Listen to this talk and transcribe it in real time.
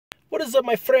What is up,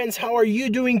 my friends? How are you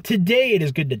doing today? It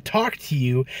is good to talk to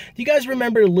you. Do you guys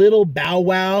remember Lil Biw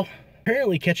Wow?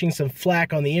 Apparently catching some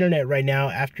flack on the internet right now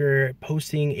after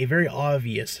posting a very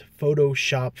obvious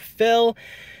Photoshop fail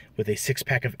with a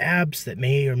six-pack of abs that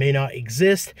may or may not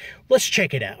exist. Let's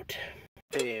check it out.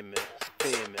 Famous.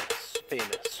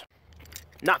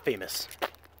 Not famous.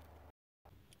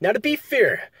 Now, to be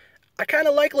fair, I kind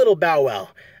of like Lil Biw Wow.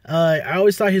 I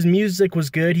always thought his music was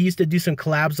good. He used to do some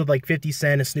collabs with like 50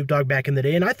 Cent and Snoop Dogg back in the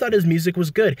day, and I thought his music was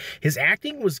good. His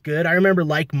acting was good. I remember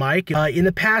Like Mike. In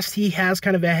the past, he has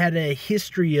kind of had a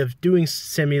history of doing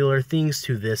similar things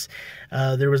to this.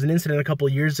 There was an incident a couple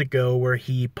years ago where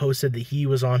he posted that he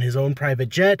was on his own private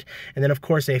jet, and then of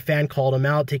course a fan called him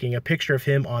out taking a picture of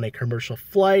him on a commercial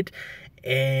flight.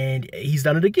 And he's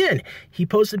done it again. He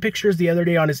posted pictures the other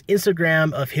day on his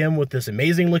Instagram of him with this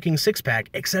amazing looking six-pack,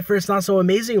 except for it's not so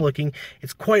amazing looking.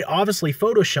 It's quite obviously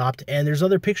photoshopped, and there's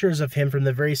other pictures of him from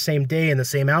the very same day in the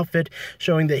same outfit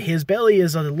showing that his belly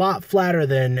is a lot flatter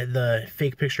than the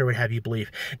fake picture would have you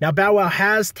believe. Now, Bow Wow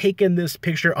has taken this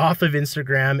picture off of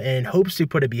Instagram and hopes to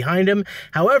put it behind him.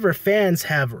 However, fans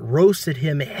have roasted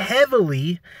him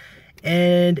heavily,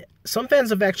 and some fans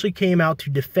have actually came out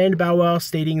to defend Bow Wow,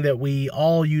 stating that we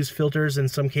all use filters in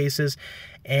some cases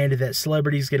and that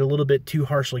celebrities get a little bit too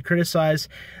harshly criticized.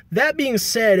 That being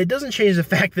said, it doesn't change the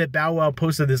fact that Bow Wow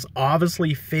posted this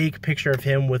obviously fake picture of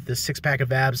him with this six-pack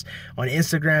of abs on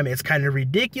Instagram. It's kind of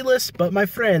ridiculous, but my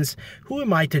friends, who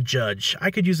am I to judge?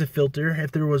 I could use a filter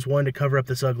if there was one to cover up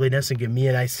this ugliness and give me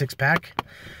a nice six-pack,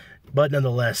 but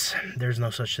nonetheless, there's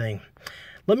no such thing.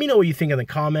 Let me know what you think in the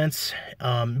comments.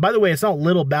 By the way, it's not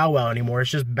Lil Bow Wow anymore.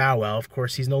 It's just Bow Wow. Of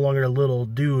course, he's no longer a little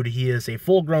dude. He is a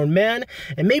full-grown man,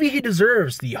 and maybe he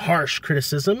deserves the harsh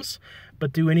criticisms.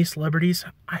 But do any celebrities?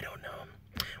 I don't know.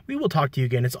 We will talk to you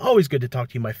again. It's always good to talk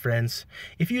to you, my friends.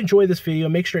 If you enjoy this video,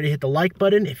 make sure to hit the like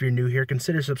button. If you're new here,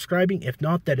 consider subscribing. If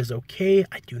not, that is okay.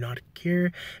 I do not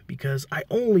care because I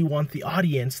only want the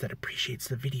audience that appreciates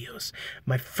the videos.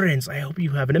 My friends, I hope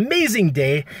you have an amazing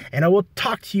day, and I will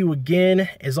talk to you again,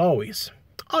 as always.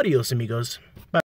 Adios, amigos.